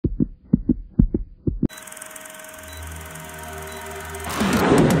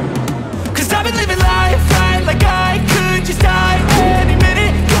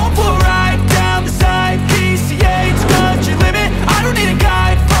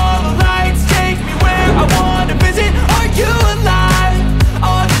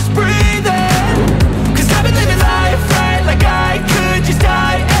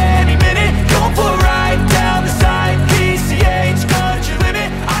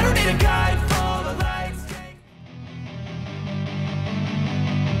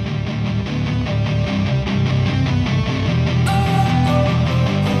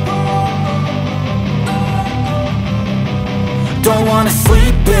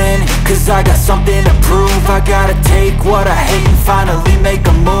cause I got something to prove. I gotta take what I hate and finally make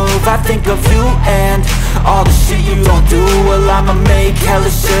a move. I think of you and all the shit you don't do. Well, I'ma make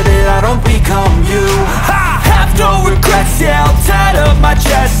hella sure that I don't become you. I have no regrets, yeah, I'll tie up my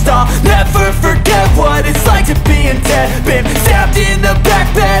chest.